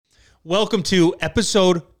Welcome to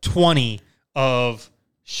episode 20 of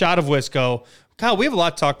Shot of Wisco. Kyle, we have a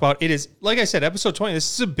lot to talk about. It is, like I said, episode 20.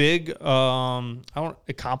 This is a big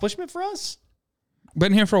accomplishment for us.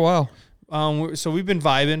 Been here for a while. So we've been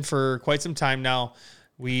vibing for quite some time now.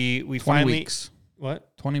 We 20 finally weeks.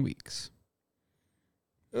 What? 20 weeks.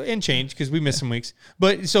 And change because we missed some weeks.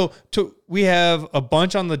 But we have a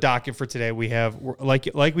bunch on the docket for today. We have, like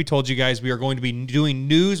we told you guys, we are going to be doing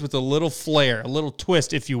news with a little flair, a little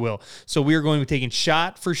twist, if you will. So we are going to be taking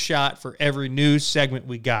shot for every news segment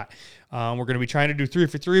we got. We're going to be trying to do 3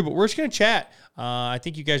 for 3, but we're just going to chat. I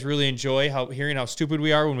think you guys really enjoy hearing how stupid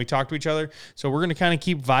we are when we talk to each other. So we're going to kind of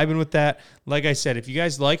keep vibing with that. Like I said, if you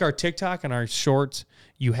guys like our TikTok and our shorts,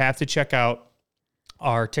 you have to check out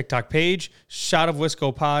our TikTok page, Shot of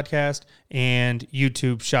Wisco Podcast, and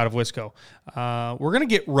YouTube, Shot of Wisco. We're going to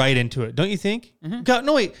get right into it, don't you think? Mm-hmm.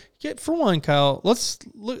 No, wait. For one, Kyle, let's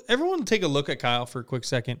look. Everyone take a look at Kyle for a quick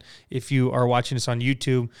second. If you are watching us on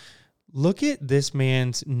YouTube, look at this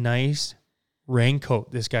man's nice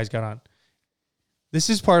raincoat this guy's got on. This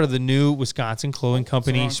is part of the new Wisconsin Clothing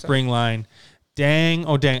Company spring line. Dang.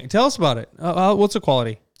 Oh, dang. Tell us about it. What's the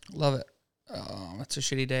quality? Love it. It's a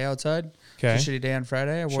shitty day outside. Okay. It's a shitty day on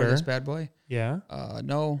Friday. I wore this bad boy. Yeah.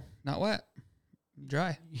 No, not wet.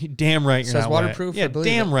 Dry. Damn right you're not waterproof. Wet. Yeah,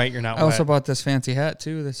 damn right you're not wet. I also bought this fancy hat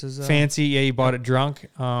too. This is fancy. Yeah, you bought it drunk.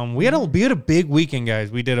 We had a big weekend,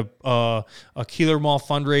 guys. We did a Keeler Mall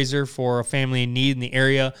fundraiser for a family in need in the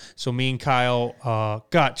area. So me and Kyle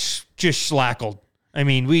got just schlackled. I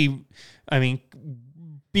mean,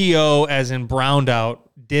 BO as in browned out,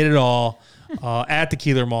 did it all at the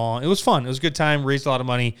Keeler Mall. It was fun. It was a good time, raised a lot of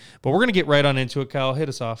money. But we're going to get right on into it, Kyle. Hit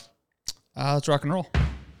us off. Let's rock and roll.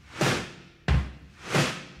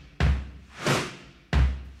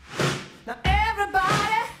 Now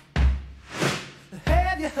everybody,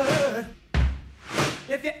 have you heard?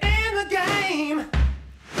 If you're in the game,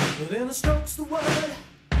 then the stroke's the word.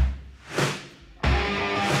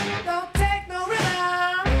 Don't take no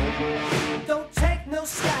rhythm, don't take no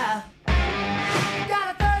style.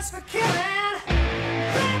 Got a thirst for killing,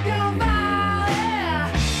 grab your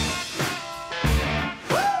body.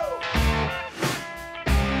 Woo!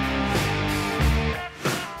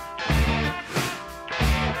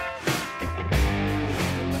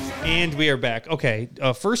 And we are back. Okay,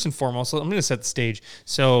 first and foremost, I'm going to set the stage.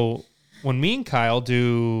 So when me and Kyle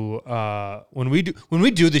do when we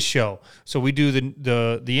do the show, so we do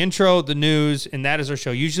the intro, the news, and that is our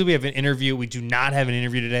show. Usually we have an interview. We do not have an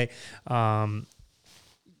interview today, and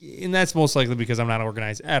that's most likely because I'm not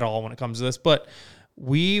organized at all when it comes to this. But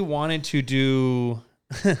we wanted to do.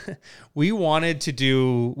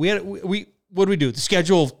 What did we do? The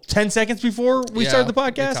schedule 10 seconds before we started the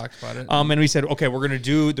podcast. We talked about it. And we said, okay, we're going to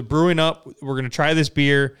do the brewing up. We're going to try this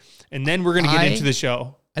beer, and then we're going to get into the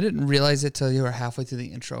show. I didn't realize it till you were halfway through the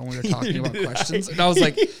intro and we were talking about questions. And I was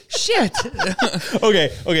like, shit.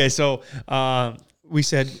 Okay. So we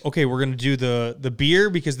said, okay, we're going to do the beer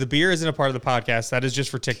because the beer isn't a part of the podcast. That is just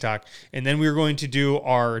for TikTok. And then we were going to do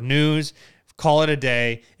our news, call it a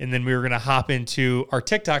day. And then we were going to hop into our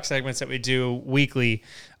TikTok segments that we do weekly.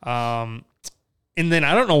 And then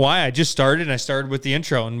I don't know why I just started with the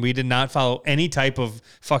intro and we did not follow any type of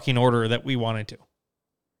fucking order that we wanted to.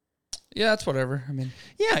 Yeah, that's whatever. I mean,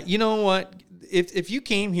 yeah, you know what? If you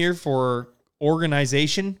came here for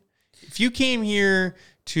organization, if you came here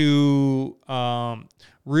to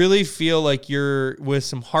really feel like you're with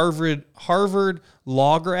some Harvard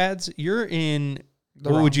law grads, you're in the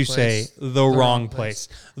wrong place. The wrong place.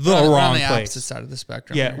 Opposite side of the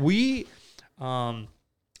spectrum. Yeah, here.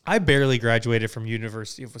 I barely graduated from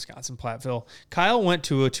University of Wisconsin-Platteville. Kyle went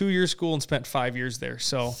to a 2-year school and spent 5 years there.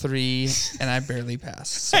 So 3, and I barely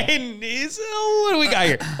passed. So. What do we got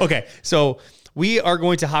here? Okay, so we are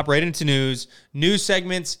going to hop right into news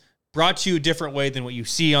segments brought to you a different way than what you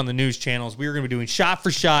see on the news channels. We are going to be doing shot for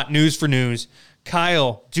shot, news for news.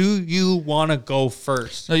 Kyle, do you want to go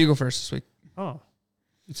first? No, you go first this week. Oh,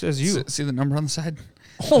 it says you. See the number on the side?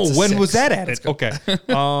 Oh, when 6. Was that added? Okay.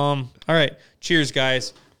 All right. Cheers,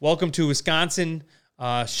 guys. Welcome to Wisconsin,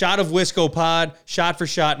 Shot of Wisco Pod, shot for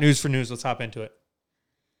shot, news for news. Let's hop into it.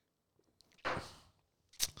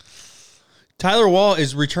 Tyler Wall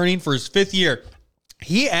is returning for his 5th year.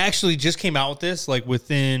 He actually just came out with this like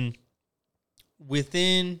within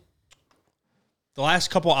the last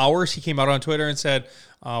couple hours. He came out on Twitter and said,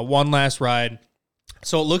 one last ride.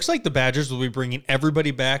 So it looks like the Badgers will be bringing everybody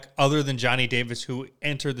back other than Johnny Davis, who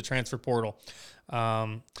entered the transfer portal.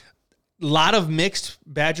 Lot of mixed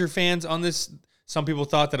Badger fans on this. Some people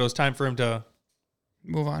thought that it was time for him to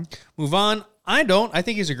move on. I don't. I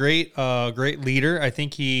think he's a great leader. I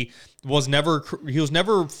think he was never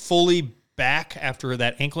fully back after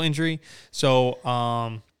that ankle injury. So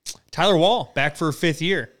Tyler Wall back for a 5th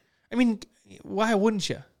year. I mean, why wouldn't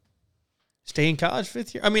you stay in college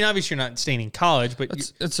 5th year? I mean, obviously you're not staying in college, but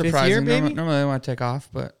it's surprising. Year, baby? Normally they want to take off,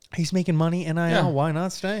 but he's making money. NIL. Yeah. Why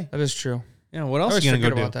not stay? That is true. Yeah. What else are you gonna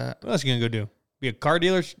go do? That. What else are you gonna go do? Be a car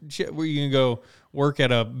dealer? Shit. Where you gonna go work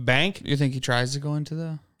at a bank? You think he tries to go into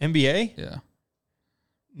the NBA? Yeah.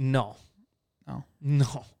 No.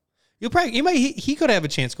 He could have a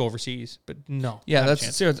chance to go overseas, but no. Yeah,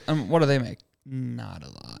 that's serious. What do they make? Not a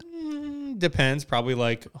lot. Depends. Probably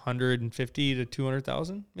like 150 to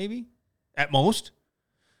 200,000, maybe at most.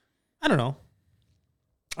 I don't know.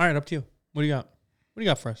 All right, up to you. What do you got? What do you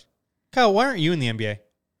got for us, Kyle? Why aren't you in the NBA?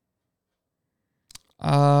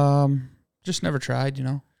 Just never tried.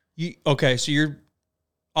 Okay? So you're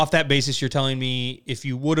off that basis. You're telling me if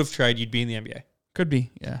you would have tried, you'd be in the NBA. Could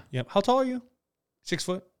be. Yeah. Yep. How tall are you? 6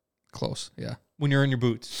 foot. Close. Yeah. When you're in your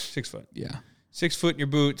boots, 6 foot. Yeah. 6 foot in your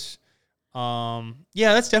boots. Yeah,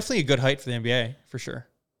 that's definitely a good height for the NBA for sure.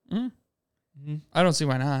 Mm-hmm. I don't see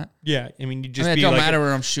why not. Yeah, I mean, it don't matter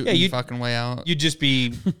where I'm shooting. Yeah, fucking way out. You'd just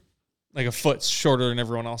be like a foot shorter than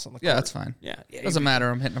everyone else on the court. Yeah, that's fine. Yeah, doesn't matter.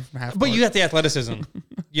 I'm hitting them from half. But you got the athleticism.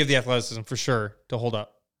 You have the athleticism for sure to hold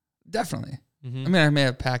up. Definitely. Mm-hmm. I mean, I may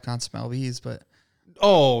have packed on some LBs, but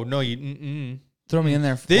oh no, you throw me in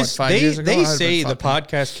there. 5 years ago? They say the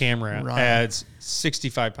podcast camera adds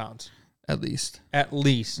 65 pounds at least. At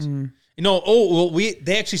least. Mm.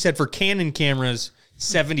 They actually said for Canon cameras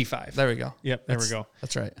 75. There we go. Yep, there we go.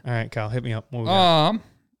 That's right. All right, Kyle, hit me up. What we got?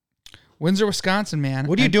 Windsor, Wisconsin, man.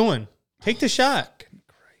 What are you doing? Take the shot.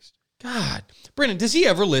 Christ. God. Brendan, does he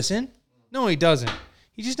ever listen? No, he doesn't.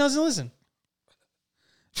 He just doesn't listen.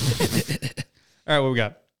 All right, what we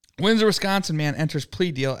got? Windsor, Wisconsin, man enters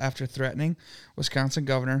plea deal after threatening Wisconsin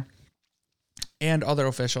governor and other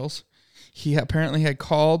officials. He apparently had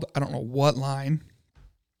called, I don't know what line,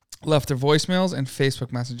 left their voicemails and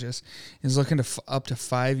Facebook messages. He's looking to up to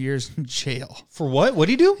 5 years in jail. For what? What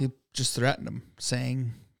did he do? He just threatened him,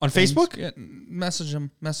 saying on Facebook. Yeah,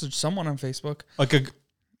 message someone on Facebook, like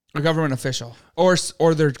a government official or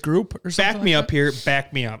their group or something. Back me up here.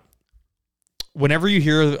 Back me up. Whenever you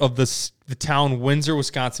hear of the town Windsor,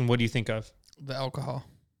 Wisconsin, what do you think of? The alcohol.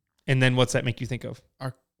 And then what's that make you think of?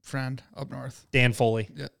 Our friend up north, Dan Foley.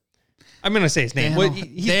 Yeah. I'm going to say his name.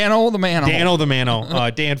 Dano the Mano. Dano the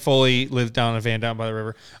Mano. Dan Foley lived down in Van down by the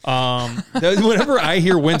river. Whenever I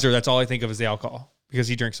hear Windsor, that's all I think of is the alcohol because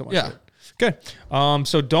he drinks so much. Yeah. Okay.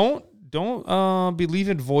 So don't be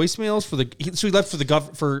leaving voicemails so he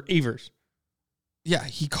left for Evers. Yeah,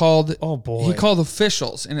 he called. Oh boy, he called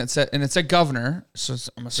officials, and it said governor.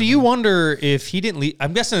 So you wonder if he didn't leave.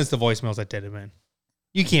 I'm guessing it's the voicemails that did it, man.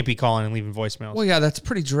 You can't be calling and leaving voicemails. Well, yeah, that's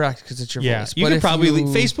pretty direct because it's your voice. You could probably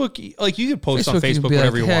Facebook. Like you could post on Facebook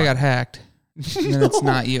whatever you want. I got hacked. And then it's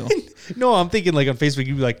not you. No, I'm thinking like on Facebook,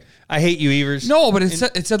 you'd be like, "I hate you, Evers." No, but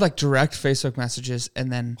it said like direct Facebook messages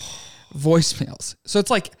and then voicemails. So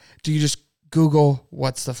it's like, do you just Google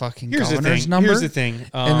what's the fucking governor's number? Here's the thing.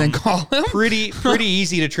 And then call him? Pretty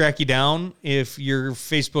easy to track you down if your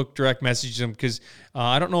Facebook direct messages him because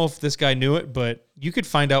I don't know if this guy knew it, but you could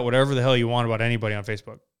find out whatever the hell you want about anybody on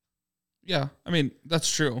Facebook. Yeah, I mean,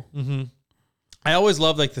 that's true. Mm-hmm. I always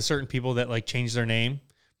love like the certain people that like change their name.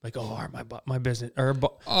 Like, oh, my business or my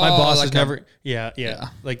boss like is never. Yeah.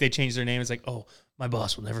 Like they change their name. It's like, oh, my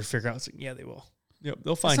boss will never figure out. It's like, yeah, they will. Yep,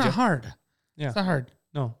 they'll find you. It's not hard. Yeah, it's not hard.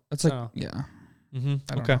 No, it's like yeah.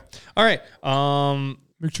 Mm-hmm. Okay. All right.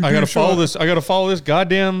 Make sure I gotta follow this. I gotta follow this.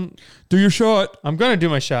 Goddamn. Do your shot. I'm gonna do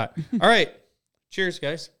my shot. All right. Cheers,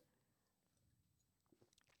 guys.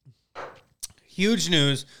 Huge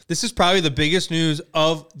news. This is probably the biggest news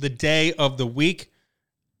of the day of the week.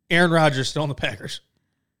 Aaron Rodgers still in the Packers.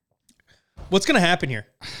 What's gonna happen here?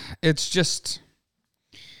 It's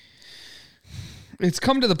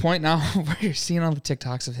come to the point now where you're seeing all the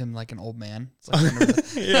TikToks of him like an old man.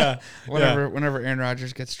 It's like whenever Aaron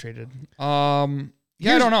Rodgers gets traded. I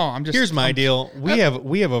don't know. Here's my deal. We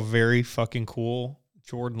have a very fucking cool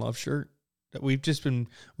Jordan Love shirt that we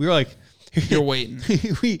were like, you're waiting.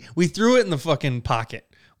 we threw it in the fucking pocket.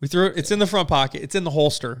 We threw it. It's in the front pocket. It's in the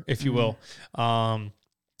holster, if you will.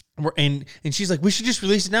 And she's like, we should just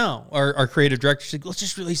release it now. Our creative director, she's like, let's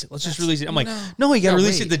just release it. I'm like, no, you got to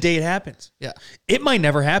release it the day it happens. Yeah. It might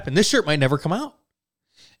never happen. This shirt might never come out.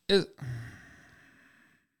 So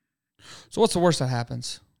what's the worst that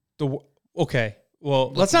happens? Okay.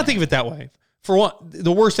 Well, let's not think of it that way. For one,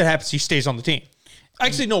 the worst that happens, he stays on the team.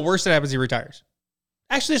 Actually, no, worst that happens, he retires.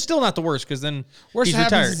 Actually, it's still not the worst because then Worst he's that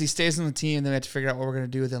happens retired. is he stays on the team, and then we have to figure out what we're going to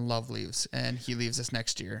do. Then Love leaves, and he leaves us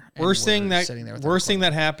next year. and Worst thing we're sitting there with our worst thing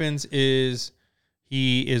that happens is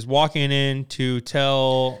he is walking in to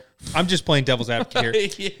tell. I'm just playing devil's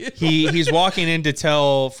advocate here. He's walking in to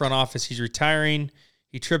tell front office he's retiring.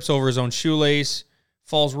 He trips over his own shoelace,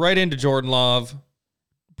 falls right into Jordan Love,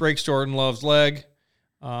 breaks Jordan Love's leg.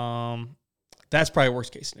 That's probably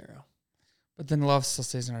worst case scenario. But then Love still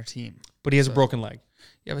stays on our team. But he has a broken leg.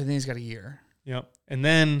 Yeah, but then he's got a year. Yep. And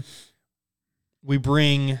then we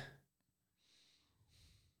bring.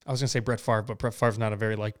 I was gonna say Brett Favre, but Brett Favre's not a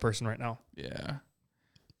very liked person right now. Yeah.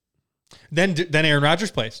 Then Aaron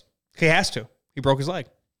Rodgers plays. He has to. He broke his leg.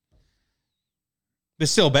 But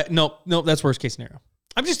still, no, that's worst case scenario.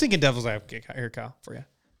 I'm just thinking devil's advocate here, Kyle, for you.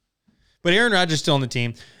 But Aaron Rodgers still on the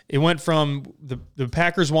team. It went from the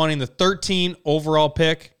Packers wanting the 13 overall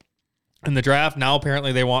pick in the draft. Now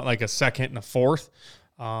apparently they want like a second and a fourth.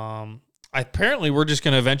 Apparently we're just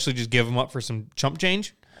going to eventually just give him up for some chump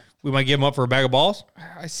change. We might give him up for a bag of balls.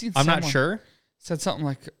 I'm not sure. Said something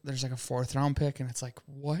like there's like a 4th round pick, and it's like,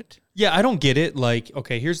 what? Yeah, I don't get it. Like,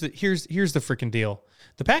 okay, here's the freaking deal.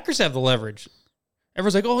 The Packers have the leverage.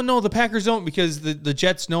 Everyone's like, oh no, the Packers don't because the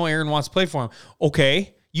Jets know Aaron wants to play for him.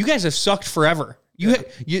 Okay, you guys have sucked forever.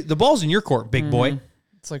 The ball's in your court, big boy.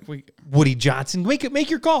 It's like Woody Johnson, make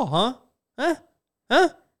your call, huh?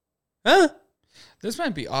 This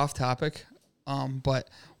might be off topic, but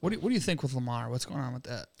what do you think with Lamar? What's going on with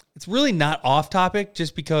that? It's really not off topic,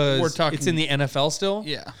 just because it's in the NFL still.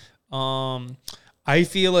 Yeah. I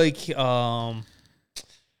feel like I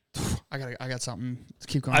got something. Let's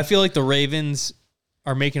keep going. I feel like the Ravens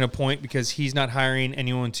are making a point because he's not hiring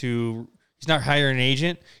anyone he's not hiring an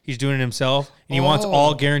agent. He's doing it himself, and he wants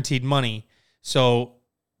all guaranteed money. So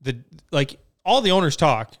all the owners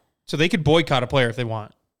talk, so they could boycott a player if they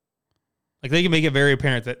want. Like they can make it very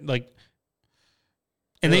apparent that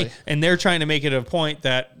and really? They're trying to make it a point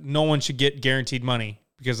that no one should get guaranteed money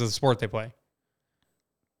because of the sport they play.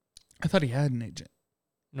 I thought he had an agent.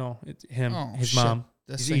 No, it's him, his mom.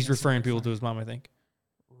 He's referring people to his mom, I think.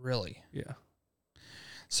 Really? Yeah.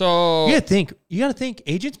 So you gotta think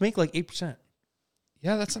agents make like 8%.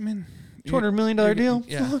 Yeah, that's $200 million deal.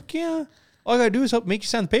 Yeah. Fuck yeah. All I gotta do is make you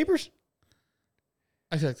sign the papers.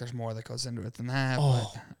 I feel like there's more that goes into it than that.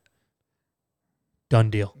 Oh.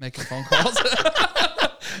 Done deal. Making phone calls.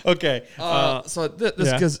 Okay. So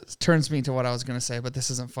this turns me to what I was going to say, but this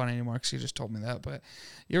isn't fun anymore because you just told me that. But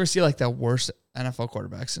you ever see like the worst NFL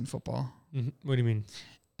quarterbacks in football? Mm-hmm. What do you mean?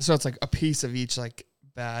 So it's like a piece of each like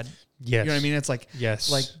bad. Yes. You know what I mean? It's like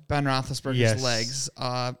like Ben Roethlisberger's legs,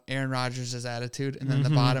 Aaron Rodgers' attitude, and then the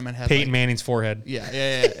bottom it had Peyton Manning's forehead. Yeah.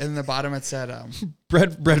 And the bottom it said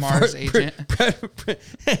Lamar's agent.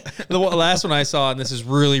 The last one I saw, and this is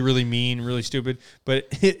really, really mean, really stupid, but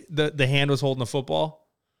the hand was holding the football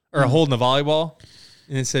or holding the volleyball,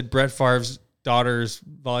 and it said Brett Favre's daughter's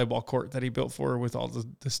volleyball court that he built for her with all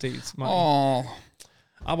the state's money. Oh,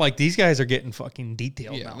 I'm like, these guys are getting fucking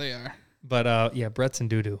detailed now. Yeah, they are. But Brett's in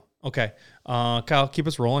doo-doo. Okay. Kyle, keep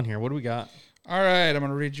us rolling here. What do we got? All right, I'm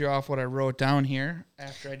going to read you off what I wrote down here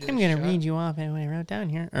after I did I'm going to read you off what I wrote down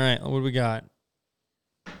here. All right, what do we got?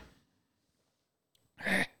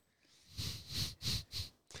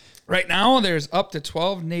 Right now, there's up to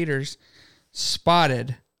 12 naders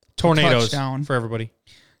spotted. Tornadoes touchdown for everybody.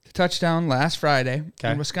 The touchdown last Friday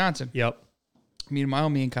in Wisconsin. Yep. Meanwhile,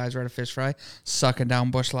 me and Kai's were at a fish fry, sucking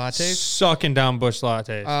down bush lattes.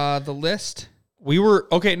 The list. We were,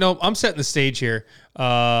 okay, no, I'm setting the stage here.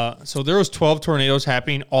 So there was 12 tornadoes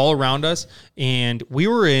happening all around us, and we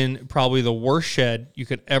were in probably the worst shed you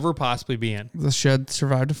could ever possibly be in. The shed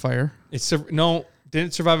survived a fire.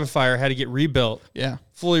 Didn't survive a fire, had to get rebuilt. Yeah.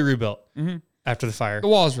 Fully rebuilt after the fire. The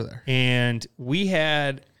walls were there. And we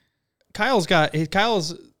had, Kyle's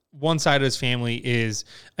one side of his family is,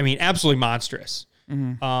 absolutely monstrous.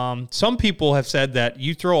 Mm-hmm. Some people have said that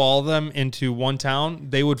you throw all of them into one town,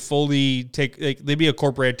 they would fully they'd be a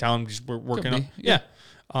corporate town just working on. Yeah.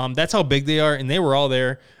 That's how big they are. And they were all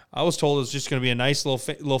there. I was told it was just going to be a nice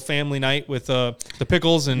little family night with the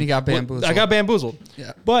pickles. And you got bamboozled. I got bamboozled.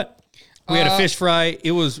 Yeah. But we had a fish fry.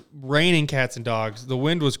 It was raining cats and dogs. The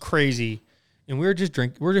wind was crazy. And we were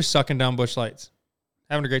just sucking down bush lights.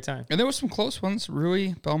 Having a great time. And there were some close ones.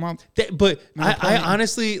 Rui, Belmont. But I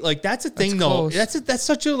honestly, that's a thing, though. Close. That's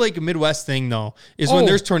such a Midwest thing, though, is when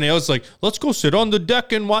there's tornadoes, let's go sit on the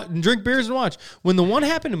deck and drink beers and watch. When the one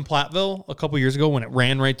happened in Platteville a couple years ago, when it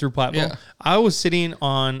ran right through Platteville, I was sitting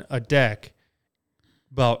on a deck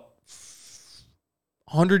about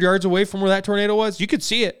 100 yards away from where that tornado was. You could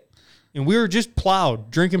see it. and we were just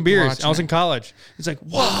plowed drinking beers. Watching I was it. in college. It's like, wow.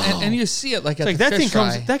 Well, and you see it like at It's like the that fish thing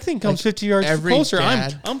fry. comes. That thing comes Like, 50 yards every closer.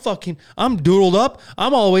 dad- I'm doodled up.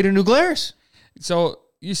 I'm all the way to New Glarus. So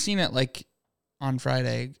you seen it like on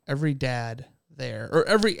Friday. Every dad there, or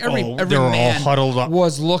every they were all man huddled up.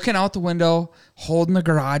 was looking out the window, holding the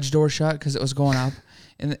garage door shut because it was going up,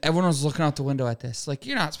 and everyone was looking out the window at this. Like,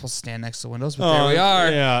 you're not supposed to stand next to windows, but there we are.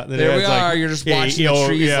 Yeah, the there we dad's like, are. You're just hey, watching the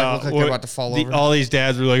trees look like they're about to fall over. All these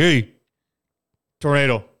dads were like, "Hey,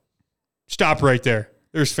 tornado, stop right there.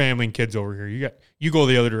 There's family and kids over here. You go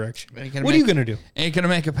the other direction. What are you gonna do?" Ain't gonna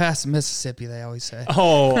make it past Mississippi. They always say.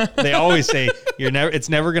 Oh, they always say it's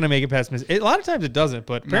never gonna make it past Mississippi. A lot of times it doesn't,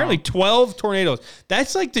 but apparently 12 tornadoes.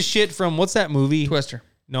 That's like the shit from what's that movie? Twister.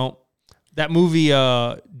 No, that movie.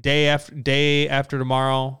 Day after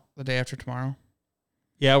tomorrow. The day after tomorrow.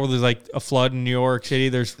 Yeah, where there's like a flood in New York City.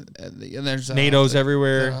 There's And there's tornadoes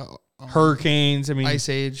everywhere, the, hurricanes. I mean, Ice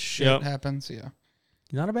Age shit Yep. happens. Yeah,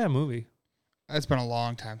 not a bad movie. it's been a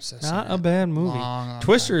long time since. Not I've a seen it. bad movie. Long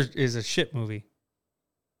Twister time. is a shit movie.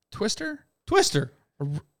 Twister, Twister.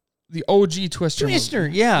 the OG Twister. Twister,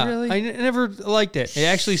 movie. yeah. Really? I never liked it. It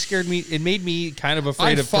actually scared me. It made me kind of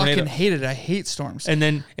afraid I of fucking tornado. hated it. I hate storms. And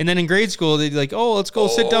then in grade school, they'd be like, "Oh, let's go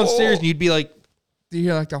sit downstairs," and you'd be like, You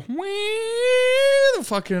hear like the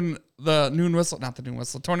fucking the noon whistle, not the noon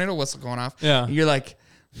whistle, tornado whistle going off. Yeah. You're like,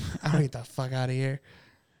 I don't get the fuck out of here.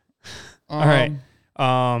 "All right."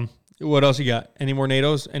 What else you got? Any more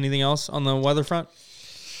NATOs? Anything else on the weather front?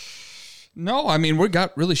 No, I mean, we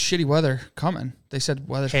got really shitty weather coming. They said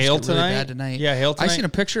weather's Hail supposed to get tonight? really bad tonight. Yeah, hail I tonight. seen a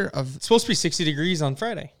picture of, It's supposed to be 60 degrees on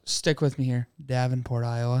Friday. stick with me here, Davenport,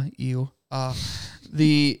 Iowa.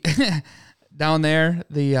 The down there,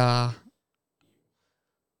 they had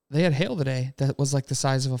hail today that was like the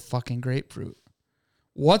size of a fucking grapefruit.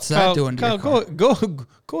 What's that doing to Kyle, your car?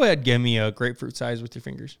 go ahead, give me a grapefruit size with your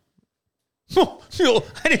fingers. Oh,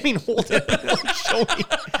 I didn't mean hold it. Show me.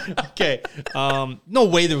 Okay. No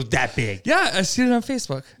way that was that big. Yeah, I seen it on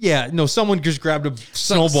Facebook. Yeah. No, someone just grabbed a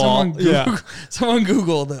snowball. Someone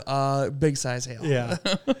Googled big size hail. Yeah.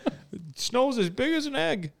 Snow's as big as an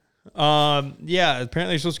egg. Yeah,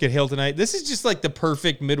 apparently you're supposed to get hail tonight. This is just like the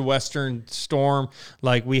perfect Midwestern storm.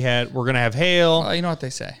 Like we're going to have hail. You know what they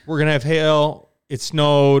say. We're going to have hail. It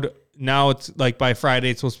snowed. Now it's like by Friday,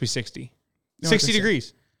 it's supposed to be 60. You know what 60 they say?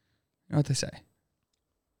 degrees. You know what they say?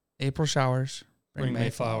 April showers Bring May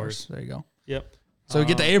flowers. There you go. Yep. So we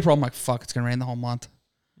get to April, I'm like, fuck, it's going to rain the whole month.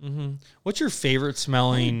 Mm-hmm. What's your favorite What are you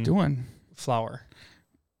smelling doing? flower?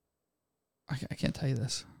 I can't tell you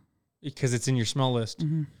this. Because it's in your smell list.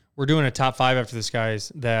 Mm-hmm. We're doing a top 5 after this,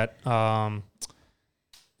 guys. That the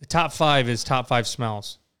top 5 is top 5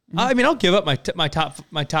 smells. Mm-hmm. I mean, I'll give up my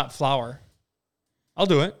top flower. I'll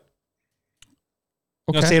do it.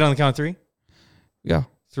 You want to say it on the count of 3? Yeah.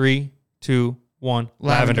 3, 2, 1.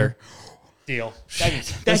 Lavender. Deal.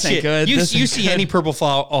 That's This ain't shit. good. You This ain't see any purple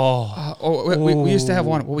flower? Oh. We used to have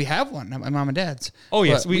one. Well, we have one at my mom and dad's. Oh,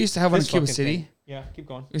 yes. But we used to have one in this Cuba fucking City. thing. Yeah, keep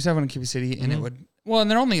going. We used to have one in Cuba City, and it would. Well,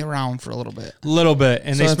 and they're only around for a little bit. Little bit,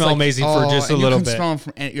 and So they it's smell like, amazing for just a little you can bit. Smell them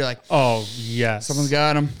from, and you're like, Oh, yes. someone's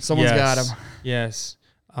got them. Someone's got them. Yes.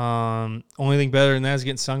 Only thing better than that is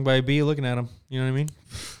getting sung by a bee looking at them. You know what I mean?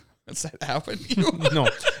 Does that happen? No,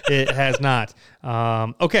 it has not.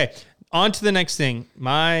 Okay, on to the next thing.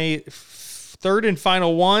 My third and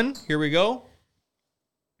final one. Here we go.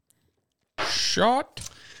 Shot.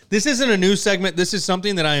 This isn't a news segment. This is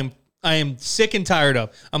something that I am sick and tired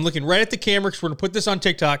of. I'm looking right at the camera because we're going to put this on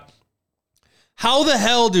TikTok. How the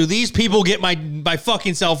hell do these people get my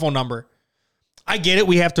fucking cell phone number? I get it.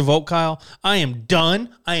 We have to vote, Kyle. I am done.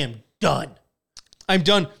 I'm done.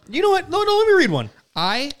 You know what? No, let me read one.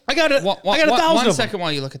 I got it. I got 1,000 of One them. second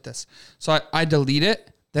while you look at this. So I delete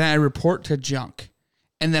it, then I report to junk,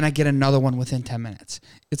 and then I get another one within 10 minutes.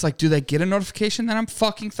 It's like, do they get a notification that I'm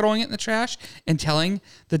fucking throwing it in the trash and telling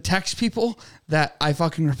the text people that I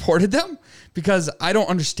fucking reported them? Because I don't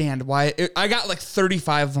understand why. I got like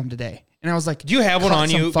 35 of them today. And I was like, Do you have one cut on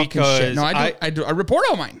some you? fucking Because shit. No, I do. I report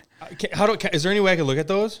all mine. Is there any way I can look at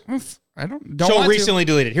those? I don't So want recently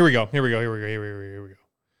deleted. Here we go.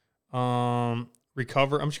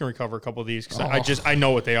 Recover. I'm just gonna recover a couple of these because I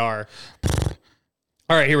know what they are.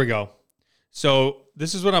 All right, here we go. So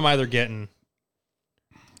this is what I'm either getting.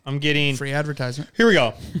 I'm getting free advertisement. Here we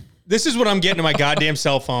go. This is what I'm getting to my goddamn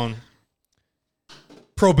cell phone.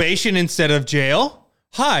 Probation instead of jail.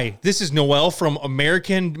 Hi, this is Noel from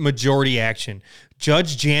American Majority Action.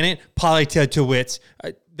 Judge Janet Politetowicz.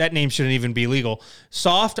 that name shouldn't even be legal.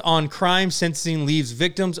 Soft on crime sentencing leaves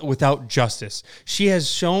victims without justice. She has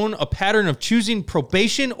shown a pattern of choosing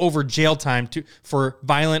probation over jail time for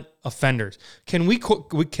violent offenders. Can we count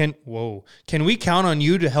on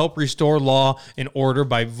you to help restore law and order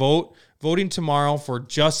by voting tomorrow for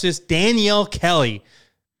Justice Danielle Kelly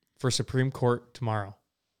for Supreme Court tomorrow?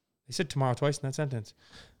 They said tomorrow twice in that sentence.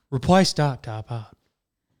 Reply stop, top up.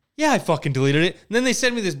 Yeah, I fucking deleted it. And then they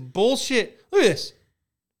sent me this bullshit. Look at this.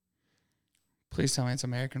 Please tell me it's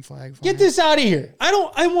American flag. Get this out of here.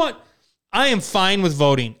 I am fine with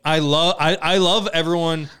voting. I love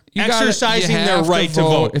everyone exercising their right to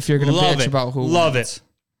vote. If you're going to bitch it. about who Love wins. it.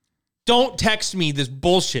 Don't text me this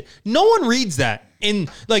bullshit. No one reads that. And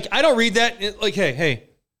like, I don't read that. Like, hey.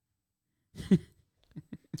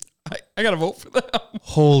 I got to vote for them.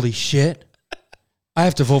 Holy shit. I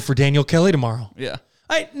have to vote for Danielle Kelly tomorrow. Yeah.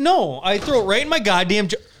 I throw it right in my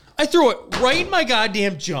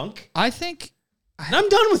goddamn junk. I think And I'm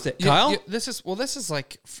done with it, Kyle. This is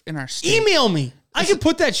like in our state. Email me. I can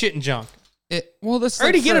put that shit in junk. This I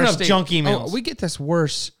already get enough junk emails. Oh, we get this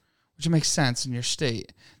worse, which makes sense in your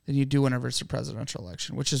state than you do whenever it's a presidential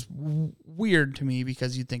election, which is weird to me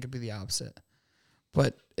because you'd think it'd be the opposite.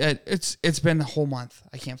 But it's been a whole month.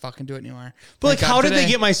 I can't fucking do it anymore. But like, how did they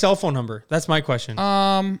get my cell phone number? That's my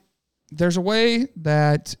question. There's a way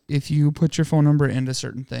that if you put your phone number into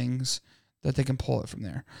certain things, that they can pull it from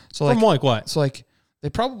there. So from like what? So like they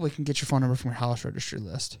probably can get your phone number from your house registry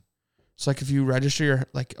list. So like if you register your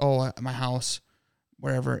at my house,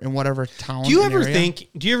 wherever in whatever town. Do you ever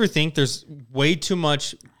think there's way too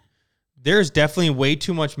much? There's definitely way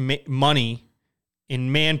too much money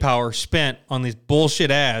in manpower spent on these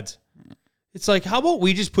bullshit ads. It's like, how about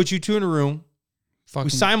we just put you two in a room, we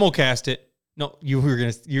simulcast it. No, you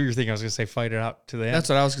were thinking I was gonna say fight it out to the end. That's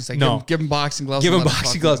what I was gonna say. No, give them boxing gloves. Give them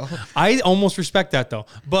boxing gloves. I almost respect that though.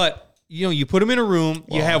 But you put them in a room.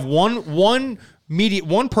 Wow. You have one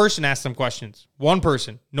person ask them questions. One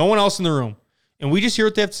person, no one else in the room, and we just hear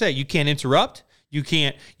what they have to say. You can't interrupt. You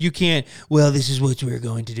can't. Well, this is what we're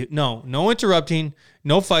going to do. No interrupting.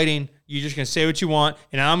 No fighting. You're just gonna say what you want,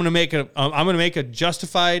 and I'm gonna make a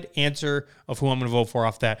justified answer of who I'm gonna vote for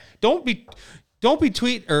off that. Don't be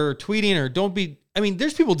tweeting or don't be. I mean,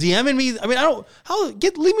 there's people DMing me. I mean,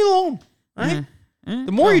 leave me alone. All right. Mm-hmm.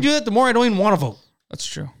 The more you do that, the more I don't even want to vote. That's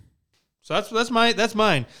true. So that's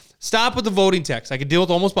mine. Stop with the voting text. I can deal with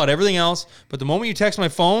almost about everything else, but the moment you text my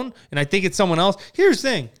phone and I think it's someone else, here's the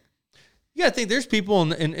thing. You gotta think there's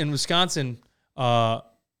people in Wisconsin,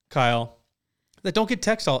 Kyle, that don't get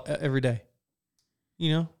text every day.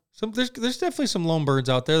 There's definitely some lone birds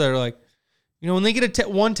out there that are like, when they get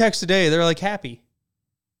one text a day, they're like happy.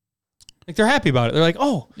 Like they're happy about it. They're like,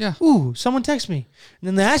 oh, yeah, ooh, someone texts me. And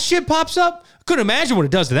then that shit pops up. I couldn't imagine what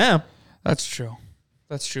it does to them. That's true.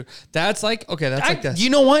 That's like, okay, that's like this. You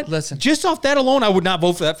know what? Listen. Just off that alone, I would not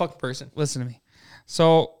vote for that fucking person. Listen to me.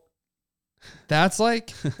 So that's like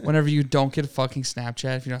whenever you don't get a fucking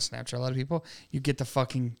Snapchat. If you don't Snapchat a lot of people, you get the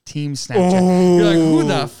fucking team Snapchat. Oh. You're like, who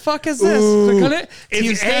the fuck is this?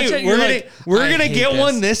 Team Snapchat. We're gonna get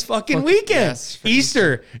one this fucking weekend. Yes,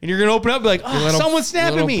 Easter. And you're gonna open up and be like, someone's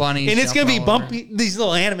snapping me. And it's gonna be bumpy, these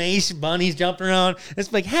little animation bunnies jumping around.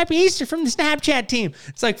 It's like, Happy Easter from the Snapchat team.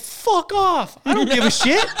 It's like, fuck off. I don't give a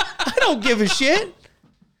shit. I don't give a shit.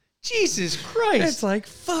 Jesus Christ. It's like,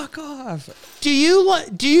 fuck off. Do you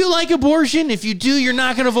like abortion? If you do, you're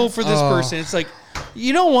not going to vote for this person. It's like,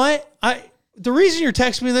 you know what? The reason you're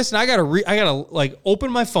texting me this, and I got to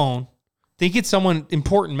open my phone, think it's someone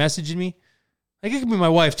important messaging me. Like, it could be my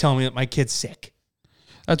wife telling me that my kid's sick.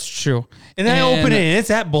 That's true. And then I open it and it's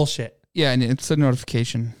that bullshit. Yeah, and it's a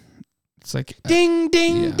notification. It's like ding,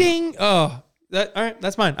 ding, ding. Oh. All right,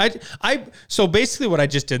 that's mine. So basically what I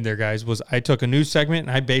just did there, guys, was I took a news segment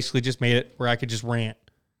and I basically just made it where I could just rant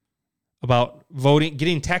about voting,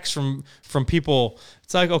 getting texts from people.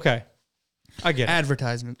 It's like, okay, I get it.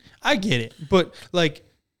 Advertisement. I get it. But like,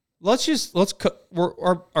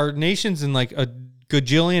 our nation's in like a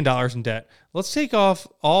gajillion dollars in debt. Let's take off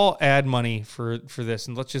all ad money for this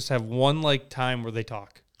and let's just have one like time where they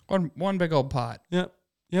talk. One big old pot. Yep.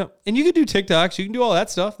 Yep. And you can do TikToks. You can do all that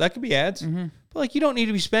stuff. That could be ads. Mm-hmm. But like, you don't need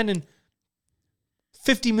to be spending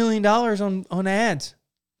 $50 million on ads.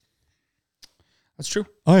 That's true.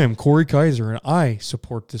 I am Corey Kaiser and I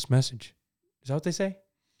support this message. Is that what they say?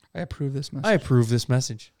 I approve this message. I approve this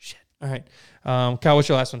message. Shit. All right. Kyle, what's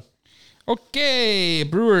your last one? Okay.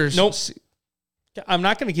 Brewers. Nope. I'm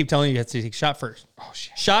not going to keep telling you have to take shot first. Oh,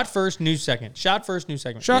 shit. Shot first, news second. Shot first, news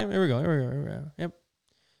second. Shot. Yeah, here we go. Yep.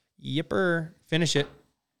 Yipper. Finish it.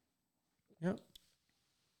 Yep.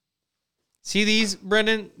 See these,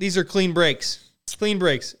 Brendan? These are clean breaks. Clean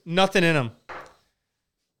breaks. Nothing in them.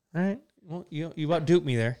 All right. Well, you about duped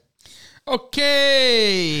me there.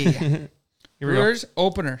 Okay. Here we go. Brewers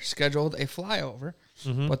opener scheduled a flyover,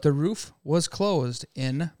 but the roof was closed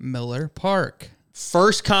in Miller Park.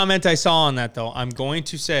 First comment I saw on that, though, I'm going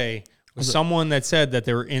to say, was someone that said that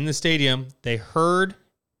they were in the stadium, they heard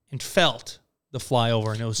and felt the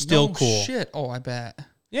flyover, and it was still No cool. Shit. Oh, I bet.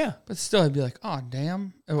 Yeah. But still, I'd be like, oh,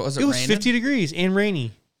 damn. Was it It was raining? 50 degrees and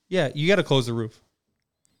rainy. Yeah, you got to close the roof.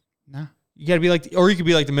 Nah. You got to be like, or you could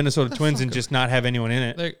be like the Minnesota The Twins and fuck? just not have anyone in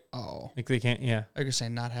it. Like They can't, yeah. I could say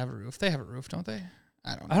not have a roof. They have a roof, don't they?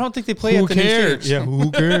 I don't know. I don't think they play Who at the new cares? stadium. Yeah,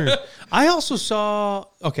 who cares? I also saw,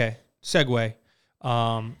 okay, segue.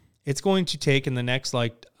 It's going to take in the next, I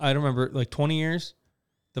don't remember, 20 years,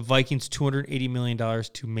 the Vikings $280 million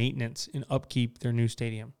to maintenance and upkeep their new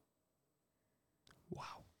stadium. Wow.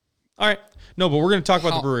 All right. No, but we're going to talk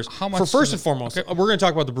about the Brewers. How much? First and foremost, we're going to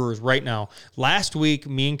talk about the Brewers right now. Last week,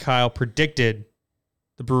 me and Kyle predicted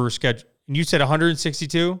the Brewers schedule. And you said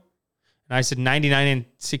 162, and I said 99 and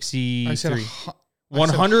 63. I said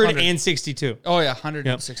 162. Oh, yeah, Yep.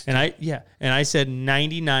 160. And I said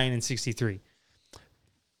 99 and 63.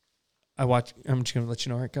 I'm just going to let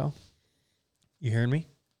you know, right, Kyle? You hearing me?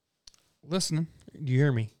 Listening. Do you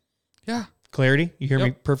hear me? Yeah. Clarity? You hear me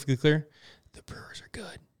Yep. perfectly clear? The Brewers are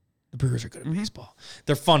good. The Brewers are good at baseball.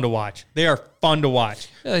 They're fun to watch. They are fun to watch.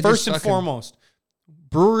 Yeah, they First just and foremost,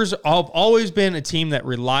 Brewers have always been a team that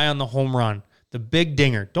rely on the home run, the big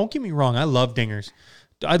dinger. Don't get me wrong. I love dingers.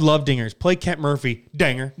 I love dingers. Play Kent Murphy.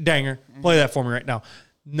 Dinger. Play that for me right now.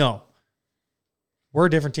 No. We're a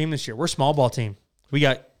different team this year. We're a small ball team. We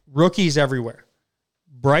got rookies everywhere.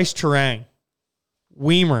 Bryce Terang,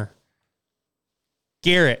 Weimer,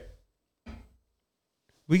 Garrett.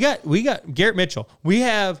 We got Garrett Mitchell. We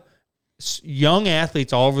have young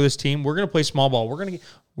athletes all over this team. We're going to play small ball. We're going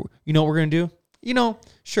to you know what we're going to do?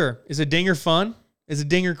 Sure. Is a dinger fun? Is a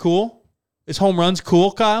dinger cool? Is home runs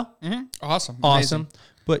cool, Kyle? Mm-hmm. Awesome. Awesome.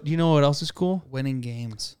 But you know what else is cool? Winning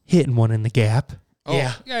games. Hitting one in the gap. Oh,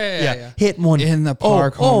 yeah. Hitting one In the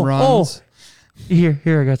park, home runs. Here,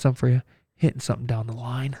 I got something for you. Hitting something down the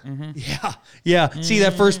line. Yeah. See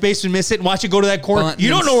that first baseman miss it and watch it go to that corner. Bunting You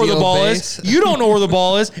don't know where the steal ball base. is. You don't know where the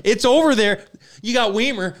ball is. It's over there. You got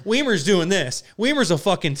Weimer. Weimer's doing this. Weimer's a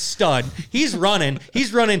fucking stud. He's running. He's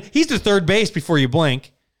to third base before you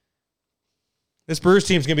blink. This Brewers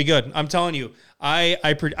team's gonna be good. I'm telling you.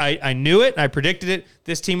 I knew it. I predicted it.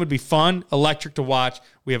 This team would be fun, electric to watch.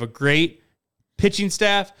 We have a great pitching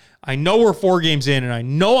staff. I know we're 4 games in, and I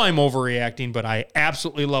know I'm overreacting, but I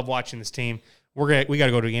absolutely love watching this team. We got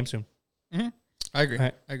to go to a game soon. Mm-hmm. I agree.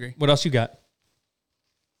 Right. I agree. What else you got?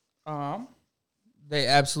 They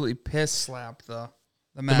absolutely piss slap the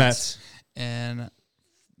Mets. And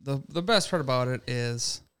the best part about it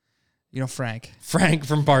is, Frank. Frank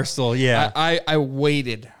from Barstool, yeah. I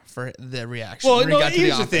waited for the reaction. Well, when he no, got to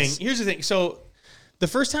here's the the thing. office. Here's the thing. So the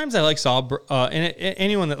first times I saw, and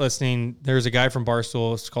anyone that listening, there's a guy from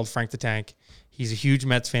Barstool. It's called Frank the Tank. He's a huge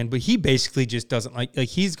Mets fan, but he basically just doesn't like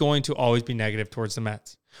he's going to always be negative towards the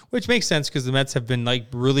Mets, which makes sense because the Mets have been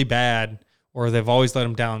really bad or they've always let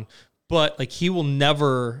him down. But he will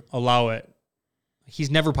never allow it. He's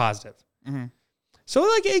never positive. Mm-hmm. So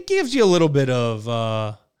it gives you a little bit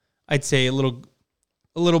of, I'd say a little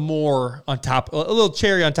more on top, a little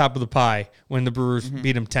cherry on top of the pie when the Brewers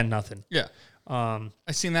beat them 10-0. Yeah. I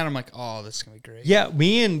seen that. I'm like, oh, this is gonna be great. Yeah,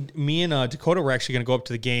 me and Dakota were actually going to go up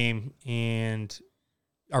to the game, and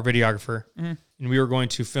our videographer, and we were going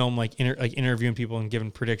to film interviewing people and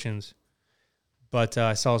giving predictions. But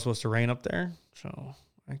I saw it was supposed to rain up there, so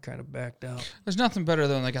I kind of backed out. There's nothing better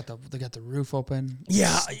than they got the roof open.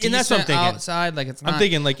 Yeah, It's and that's what I'm decent thinking. outside. It's not I'm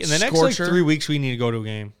thinking in the next scorcher. 3 weeks we need to go to a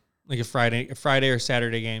game, a Friday or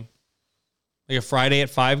Saturday game, a Friday at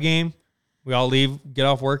 5 game. We all leave, get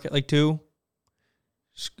off work at 2.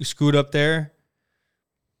 Scoot up there.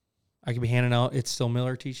 I could be handing out It's Still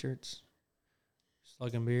Miller t-shirts,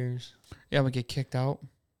 slugging beers. Yeah, we get kicked out.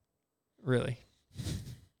 Really?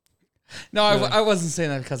 No, Really? I wasn't saying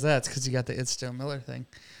that because you got the It's Still Miller thing.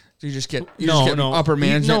 So you just get No. upper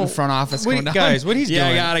management No. in front office What going down. guys, what he's yeah,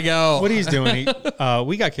 doing? I gotta go. What he's doing?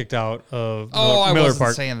 We got kicked out of I Miller wasn't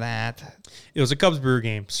Park. saying that. It was a Cubs Brewer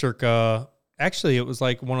game, circa. Actually, it was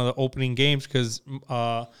one of the opening games because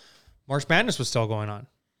March Madness was still going on.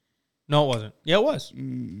 No, it wasn't. Yeah, it was.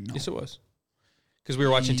 No. Yes, it was. Because we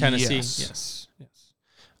were watching Tennessee. Yes. Yes.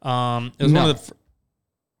 It was No. one of the.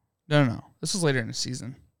 No. This was later in the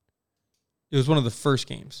season. It was one of the first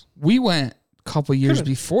games. We went a couple years Could've-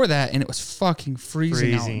 before that, and it was fucking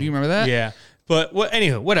freezing out. Do you remember that? Yeah. But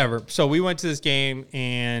anywho, whatever. So we went to this game,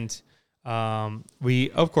 and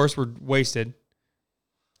we, of course, were wasted.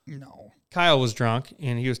 No. Kyle was drunk,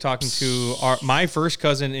 and he was talking to my first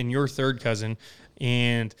cousin and your third cousin,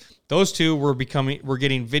 and those two were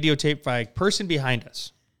getting videotaped by a person behind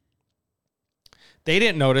us. They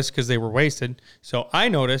didn't notice because they were wasted, so I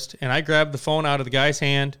noticed, and I grabbed the phone out of the guy's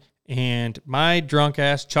hand, and my drunk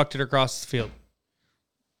ass chucked it across the field.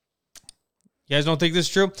 You guys don't think this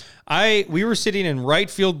is true? We were sitting in right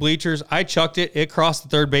field bleachers. I chucked it. It crossed the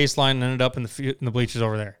third baseline and ended up in the bleachers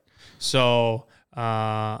over there. So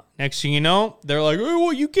next thing you know, they're like, "Oh,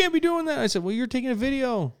 well, you can't be doing that." I said, "Well, you're taking a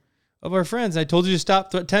video of our friends. I told you to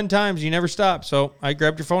stop 10 times. You never stopped." So I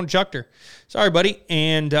grabbed your phone and chucked her. Sorry, buddy.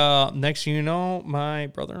 And next thing you know, my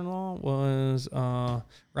brother-in-law was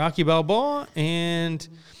Rocky Balboa, and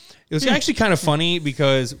it was actually kind of funny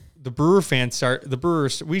because the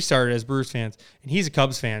we started as Brewers fans, and he's a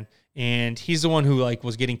Cubs fan, and he's the one who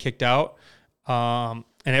was getting kicked out.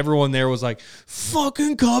 And everyone there was like,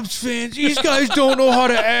 "Fucking Cubs fans, these guys don't know how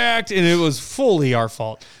to act," and it was fully our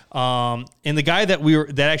fault. And the guy that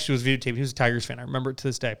actually was videotaped, he was a Tigers fan. I remember it to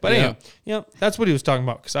this day. But anyway, that's what he was talking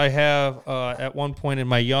about. Because I have at one point in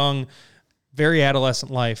my young, very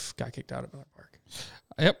adolescent life, got kicked out of Miller Park.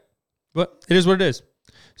 Yep. But it is what it is.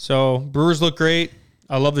 So Brewers look great.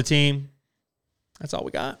 I love the team. That's all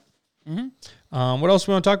we got. Mm-hmm. What else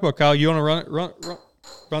we want to talk about, Kyle? You want to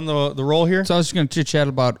run the roll here? So I was just going to chat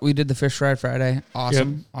about, we did the fish fry Friday.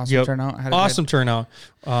 Awesome. Yep. Awesome turnout. Awesome turnout.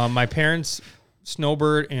 My parents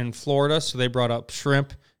snowbird in Florida, so they brought up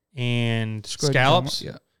shrimp and scallops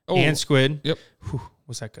and squid. Yep. Whew,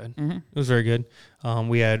 was that good? Mm-hmm. It was very good.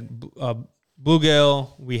 We had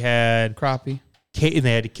bluegill. We had crappie. They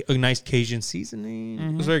had a nice Cajun seasoning.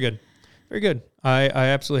 It was very good. Very good. I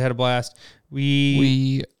absolutely had a blast.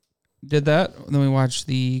 We did that. Then we watched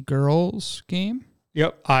the girls game.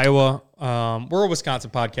 Yep. Iowa. We're a Wisconsin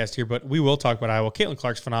podcast here, but we will talk about Iowa. Caitlin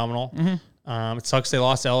Clark's phenomenal. Mm-hmm. It sucks they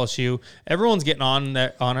lost to LSU. Everyone's getting on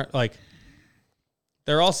her. Like,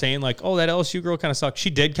 they're all saying, like, "Oh, that LSU girl kind of sucked." She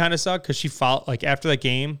did kind of suck because she fought, like, after that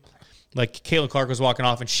game. Like, Caitlin Clark was walking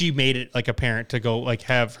off, and she made it, like, apparent to go, like,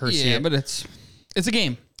 have her see it. Yeah, but it's a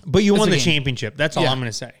game. But you won the championship. That's all I'm going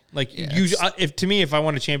to say. Like, if I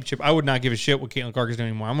won a championship, I would not give a shit what Caitlin Clark is doing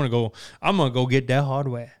anymore. I'm gonna go get that hard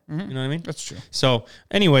way. Mm-hmm. You know what I mean? That's true. So,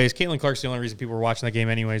 anyways, Caitlin Clark's the only reason people were watching that game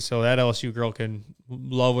anyway. So that LSU girl can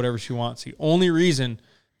love whatever she wants. The only reason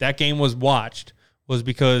that game was watched was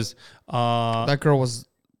because that girl was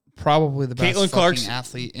probably the best Caitlin Clark's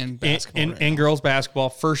athlete in basketball in girls basketball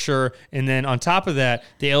for sure. And then on top of that,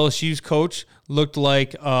 the LSU's coach looked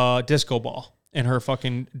like a disco ball in her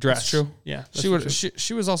fucking dress. That's true. Yeah,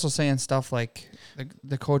 she was also saying stuff like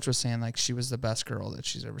the coach was saying like she was the best girl that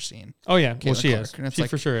she's ever seen. Oh yeah, Caitlin well she Clark. is. And it's She like,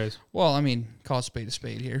 for sure is. Well, I mean, call a spade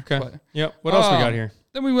here. Okay. But, yep. What else we got here?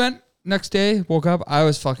 Then we went next day. Woke up. I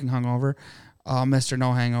was fucking hungover. Mr.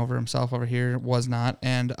 No Hangover himself over here was not,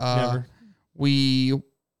 and we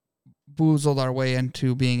boozled our way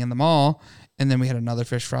into being in the mall. And then we had another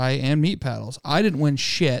fish fry and meat paddles. I didn't win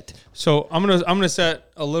shit. So I'm gonna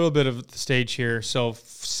set a little bit of the stage here. So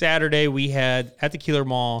Saturday we had at the Keeler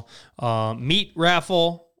Mall meat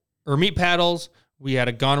raffle or meat paddles. We had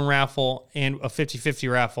a gun raffle and a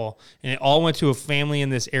 50-50 raffle, and it all went to a family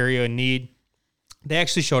in this area in need. They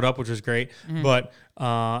actually showed up, which was great. Mm-hmm. But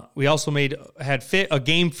we also had a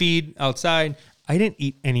game feed outside. I didn't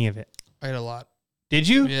eat any of it. I ate a lot. Did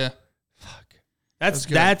you? Yeah. That's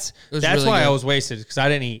really why good. I was wasted because I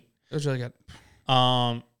didn't eat. It was really good.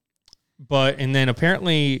 But then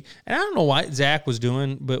apparently, and I don't know what Zach was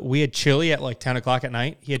doing, but we had chili at like 10 o'clock at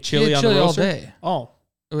night. He had chili on the roaster all day. Oh,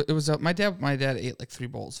 it was my dad ate like 3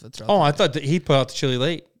 bowls of it. I thought that he put out the chili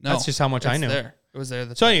late. No, that's just how much I knew. There. It was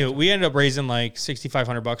there. So anyway, we ended up raising like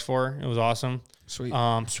 $6,500 for her. It was awesome. Sweet.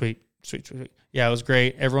 Sweet. Yeah, it was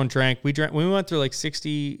great. Everyone drank. We went through like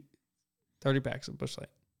 30 packs of Busch Light.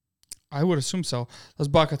 I would assume so. Those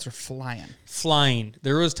buckets are flying.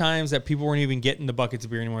 There was times that people weren't even getting the buckets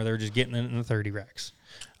of beer anymore. They were just getting it in the 30 racks.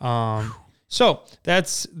 So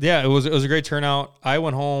it was a great turnout. I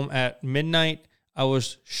went home at midnight. I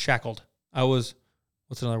was shackled. What's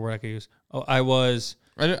another word I could use? I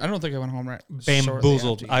don't think I went home right.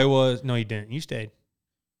 Bamboozled. No, you didn't. You stayed.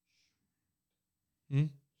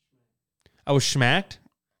 I was schmacked.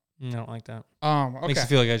 I don't like that. Okay. Makes me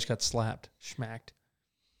feel like I just got slapped. Schmacked.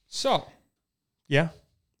 So, yeah,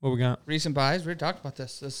 what we got? Recent buys. We already talked about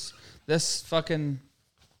this. This fucking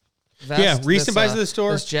vest. Yeah, recent buys of the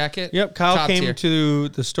store. This jacket. Yep, Kyle came to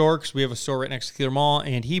the store because we have a store right next to Keeler Mall,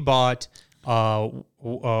 and he bought a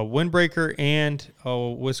windbreaker and a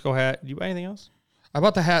Wisco hat. Did you buy anything else? I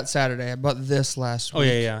bought the hat Saturday. I bought this last week.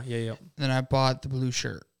 Oh, yeah. Then I bought the blue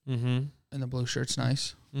shirt. Mm-hmm. And the blue shirt's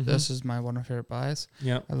nice. Mhm. This is one of my favorite buys.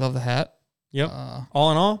 Yep. I love the hat. Yep.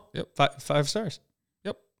 All in all, Yep. 5 stars.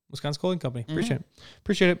 Yep. Wisconsin Clothing Company. Mhm.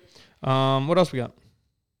 Appreciate it. What else we got?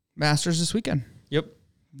 Masters this weekend. Yep.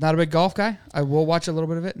 Not a big golf guy. I will watch a little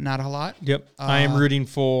bit of it. Not a lot. Yep. I am rooting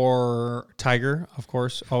for Tiger, of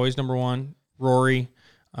course. Always number one. Rory.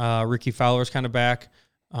 Ricky Fowler's kind of back.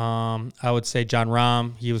 I would say John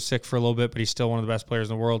Rahm. He was sick for a little bit, but he's still one of the best players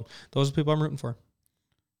in the world. Those are the people I'm rooting for.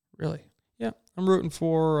 Really? Yeah. I'm rooting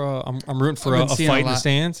for I'm rooting for I've a been seeing fight a in the lot.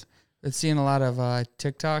 stands. Been seeing a lot of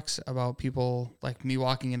TikToks about people like me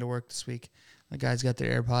walking into work this week. The guys got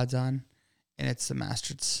their AirPods on, and it's the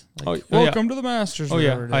Masters. Like, welcome to the Masters. Oh,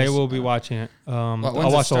 yeah. It I is. will be watching it. I'll when's it watch the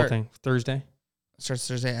whole start? thing. Thursday. Starts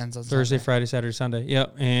Thursday, ends on Thursday, Sunday. Friday, Saturday, Sunday.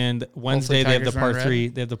 Yep. And Wednesday they have the Tiger's par wearing red. 3.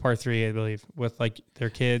 They have the par 3, I believe, with like their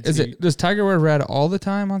kids. Does Tiger wear red all the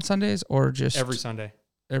time on Sundays or just every Sunday?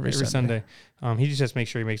 Every Sunday. He just has to make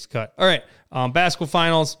sure he makes the cut. All right. Basketball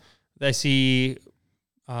finals. I see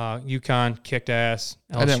UConn kicked ass.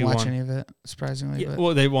 LSU I didn't watch won. any of it, surprisingly. Yeah, but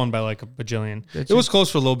well, they won by like a bajillion. Did It you? was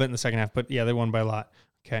close for a little bit in the second half, but yeah, they won by a lot.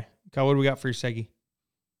 Okay. Kyle, what do we got for your Seggy?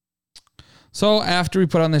 So after we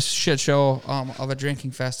put on this shit show of a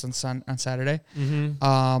drinking fest on Saturday,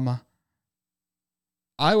 Mm-hmm.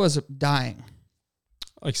 I was dying.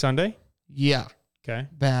 Like Sunday? Yeah, Okay.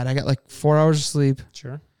 bad. I got like 4 hours of sleep.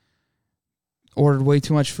 Sure. Ordered way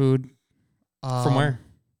too much food. From where?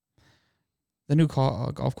 The new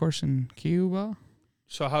golf course in Cuba.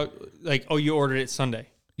 So how, like, you ordered it Sunday.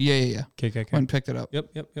 Yeah. Okay. Went and picked it up. Yep.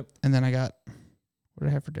 And then I got, what did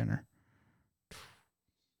I have for dinner?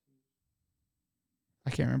 I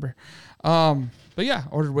can't remember. But yeah,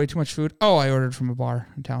 ordered way too much food. Oh, I ordered from a bar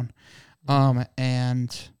in town.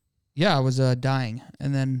 And yeah, I was dying.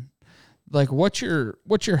 And then, like, what's your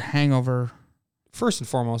hangover? First and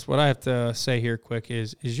foremost, what I have to say here quick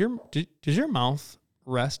is does your mouth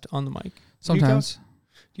rest on the mic? Sometimes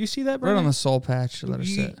Do you see that, right Brandon? on the soul patch to let her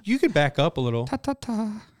sit. You could back up a little. Ta ta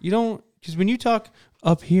ta. You don't, because when you talk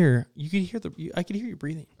up here, you could hear I could hear you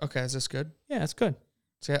breathing. Okay, is this good? Yeah, it's good.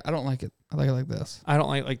 See, I don't like it. I like it like this. I don't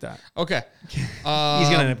like that. Okay. He's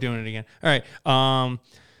gonna end up doing it again. All right.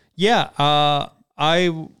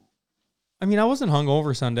 I mean, I wasn't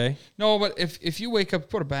hungover Sunday. No, but if you wake up,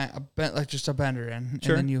 put like just a bender in,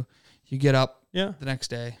 Sure. and then you get up Yeah. the next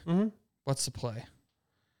day. Mm-hmm. What's the play?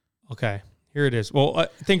 Okay. Here it is. Well,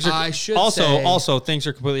 things are I should also say- things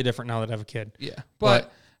are completely different now that I have a kid. Yeah,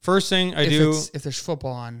 But first thing I if do, if there's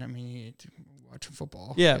football on, I mean, you need to watch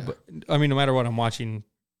football. yeah, but I mean, no matter what I'm watching,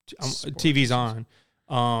 TV's on.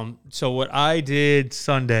 So what I did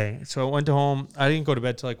Sunday, so I went to home. I didn't go to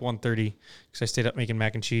bed till like 1:30 because I stayed up making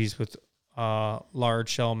mac and cheese with large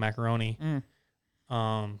shell macaroni. So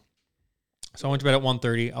I went to bed at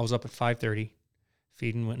 1:30. I was up at 5:30,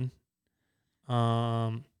 feeding Witten.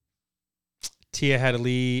 Tia had to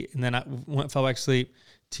leave, and then I fell back to sleep.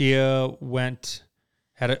 Tia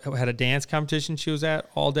had a dance competition she was at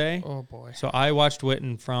all day. Oh boy. So I watched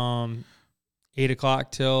Witten from 8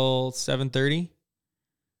 o'clock till 7:30.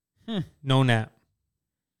 No nap.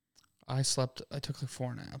 I took like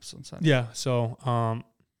 4 naps on Sunday. Yeah. So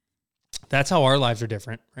that's how our lives are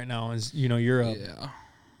different right now. Is you're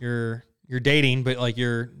dating, but like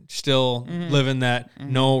you're still living that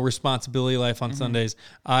no responsibility life on Sundays.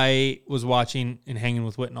 I was watching and hanging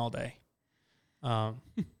with Witten all day,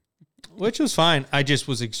 which was fine. I just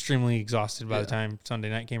was extremely exhausted by the time Sunday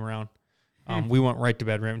night came around. We went right to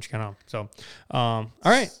bed right when she got home. So, all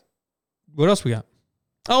right. What else we got?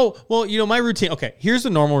 Oh, well, my routine. Okay, here's the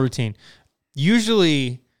normal routine.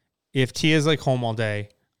 Usually, if Tia's like home all day,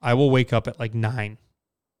 I will wake up at like 9.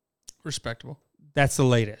 Respectable. That's the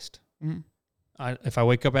latest. Mm-hmm. If I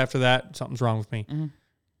wake up after that, something's wrong with me.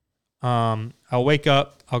 Mm-hmm. I'll wake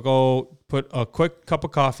up. I'll go put a quick cup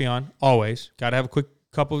of coffee on. Always. Got to have a quick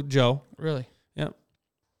cup of Joe. Really? Yep.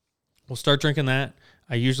 We'll start drinking that.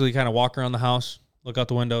 I usually kind of walk around the house, look out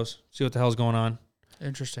the windows, see what the hell's going on.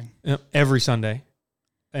 Interesting. Yep. Every Sunday.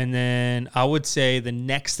 And then I would say the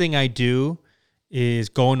next thing I do is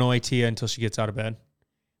go annoy Tia until she gets out of bed.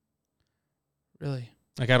 Really?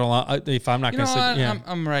 Like I don't. If I'm not You going know to what? sleep,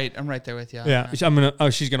 yeah, I'm right. I'm right there with you. yeah.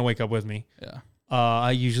 She's gonna wake up with me. Yeah.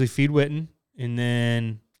 I usually feed Witten, and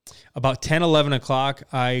then about 10, 11 o'clock,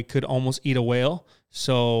 I could almost eat a whale.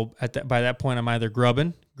 So by that point, I'm either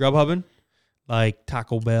Grubhubbing, like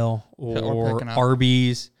Taco Bell or picking up.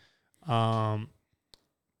 Arby's,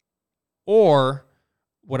 or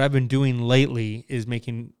what I've been doing lately is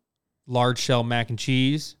making large shell mac and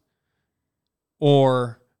cheese,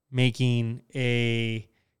 or making a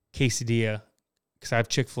quesadilla because I have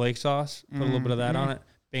Chick-fil-A sauce. Put a little bit of that on it.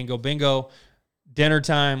 Bingo. Dinner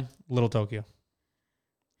time, Little Tokyo.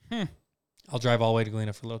 Hmm. I'll drive all the way to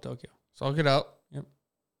Galena for Little Tokyo. So I'll get up. Yep.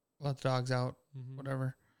 Let the dogs out.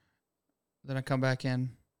 Whatever. Then I come back in.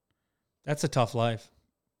 That's a tough life.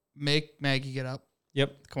 Make Maggie get up.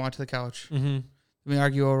 Yep. Come out to the couch. Mm-hmm. We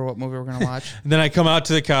argue over what movie we're going to watch. Then I come out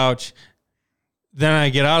to the couch. Then I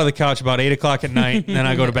get out of the couch about 8 o'clock at night. And then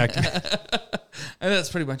I go to back to bed. And that's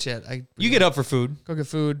pretty much it. You get up for food. Go get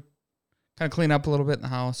food. Kind of clean up a little bit in the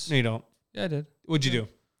house. No, you don't. Yeah, I did. What'd you do?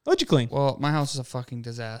 What'd you clean? Well, my house is a fucking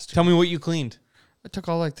disaster. Tell me what you cleaned. I took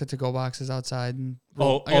all like the to-go boxes outside, and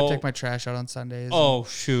I gotta take my trash out on Sundays. Oh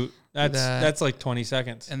shoot, that. that's like 20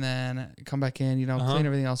 seconds. And then come back in, clean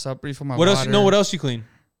everything else up, refill my what water. else? No, what else you clean?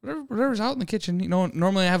 Whatever's out in the kitchen.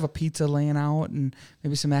 Normally I have a pizza laying out and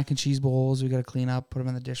maybe some mac and cheese bowls we got to clean up, put them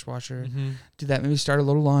in the dishwasher. Do that. Maybe start a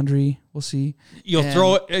little laundry. We'll see. You'll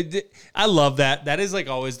throw it. I love that. That is like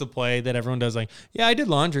always the play that everyone does. Like, yeah, I did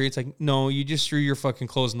laundry. It's like, no, you just threw your fucking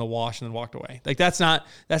clothes in the wash and then walked away. Like that's not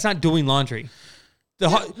doing laundry.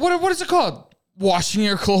 What is it called? Washing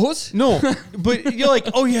your clothes? No, but you're like,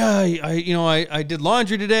 oh yeah, I did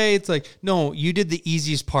laundry today. It's like, no, you did the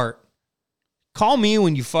easiest part. Call me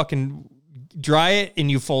when you fucking dry it and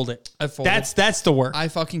you fold it. I folded. That's the work. I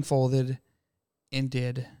fucking folded and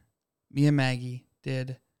me and Maggie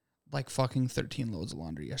did like fucking 13 loads of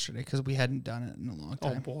laundry yesterday because we hadn't done it in a long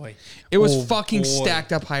time. Oh boy. It was fucking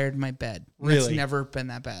stacked up higher than my bed. Really? It's never been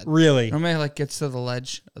that bad. Really? Normally it like gets to the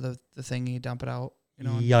ledge of the thing and you dump it out.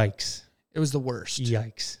 Yikes. It was the worst.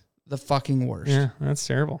 Yikes. The fucking worst. Yeah, that's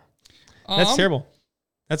terrible. That's terrible.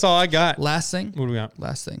 That's all I got. Last thing. What do we got?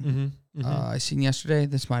 Last thing. I seen yesterday,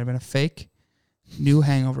 this might have been a fake, new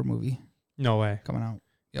Hangover movie No way. coming out.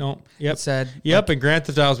 Yep. No. Yep. It said, and Grand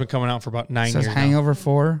Theft Auto's been coming out for about 9 it years says now. Hangover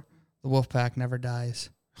 4, the Wolfpack never dies.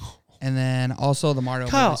 And then also the Mario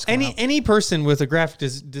Kyle, movie's coming out. any person with a graphic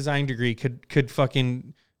design degree could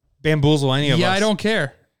fucking bamboozle any of us. Yeah, I don't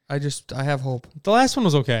care. I have hope. The last one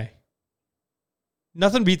was okay.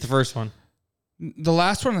 Nothing beat the first one. The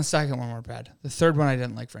last one and the second one were bad. The third one I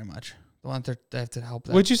didn't like very much. The one that they have to help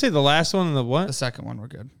them. What'd you say? The last one and the what? The second one were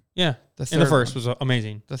good. Yeah. The And the third first one. was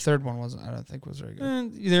amazing. The third one wasn't. I don't think was very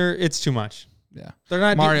good. It's too much. Yeah. They're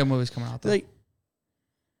not Mario movie's coming out though. like.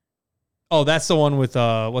 Oh, that's the one with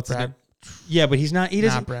what's his Brad. name? Yeah, but he's not. He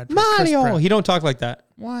doesn't. Not Brad Pitt. Chris Mario. Pratt. He don't talk like that.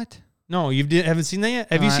 What? No, haven't seen that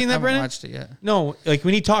yet. Have No, you seen I that, haven't Brennan? watched it yet. No, like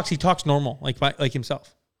when he talks normal, like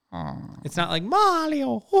himself. Oh, It's not like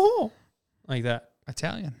Mario, oh, like that.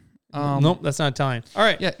 Italian. Nope, that's not Italian. All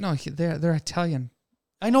right. Yeah, no, they're Italian.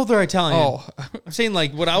 I know they're Italian. Oh, I'm saying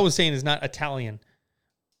like what I was saying is not Italian.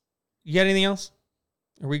 You got anything else?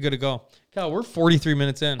 Are we good to go? Kyle, we're 43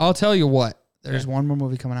 minutes in. I'll tell you what. There's Okay. one more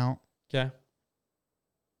movie coming out. Okay.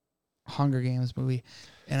 Hunger Games movie,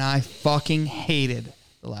 and I fucking hated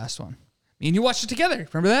the last one. Me and you watched it together.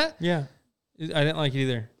 Remember that? Yeah. I didn't like it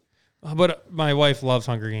either. But my wife loves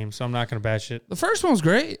Hunger Games, so I'm not going to bash it. The first one was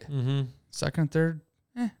great. Mm-hmm. Second and third,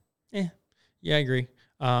 Yeah, I agree.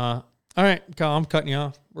 All right, Kyle, I'm cutting you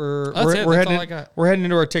off. We're That's heading. all I got. We're heading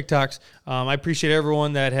into our TikToks. I appreciate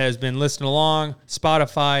everyone that has been listening along.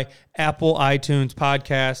 Spotify, Apple, iTunes,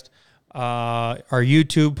 podcast, our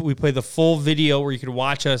YouTube. We play the full video where you can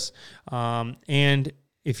watch us. And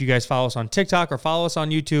if you guys follow us on TikTok or follow us on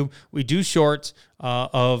YouTube, we do shorts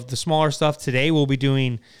of the smaller stuff. Today we'll be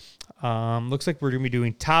doing. Looks like we're going to be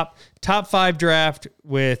doing top 5 draft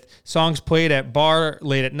with songs played at bar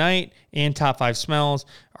late at night and top 5 smells.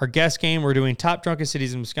 Our guest game, we're doing top drunken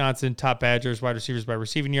cities in Wisconsin, top Badgers, wide receivers by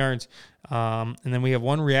receiving yards. And then we have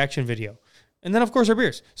one reaction video. And then, of course, our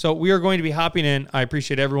beers. So we are going to be hopping in. I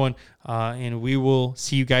appreciate everyone. And we will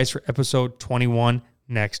see you guys for episode 21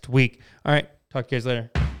 next week. All right. Talk to you guys later.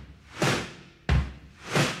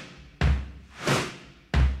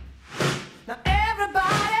 Now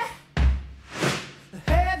everybody,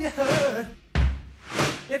 have you heard?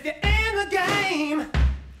 If you're in the game,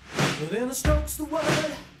 well, then the stroke's the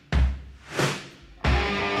word.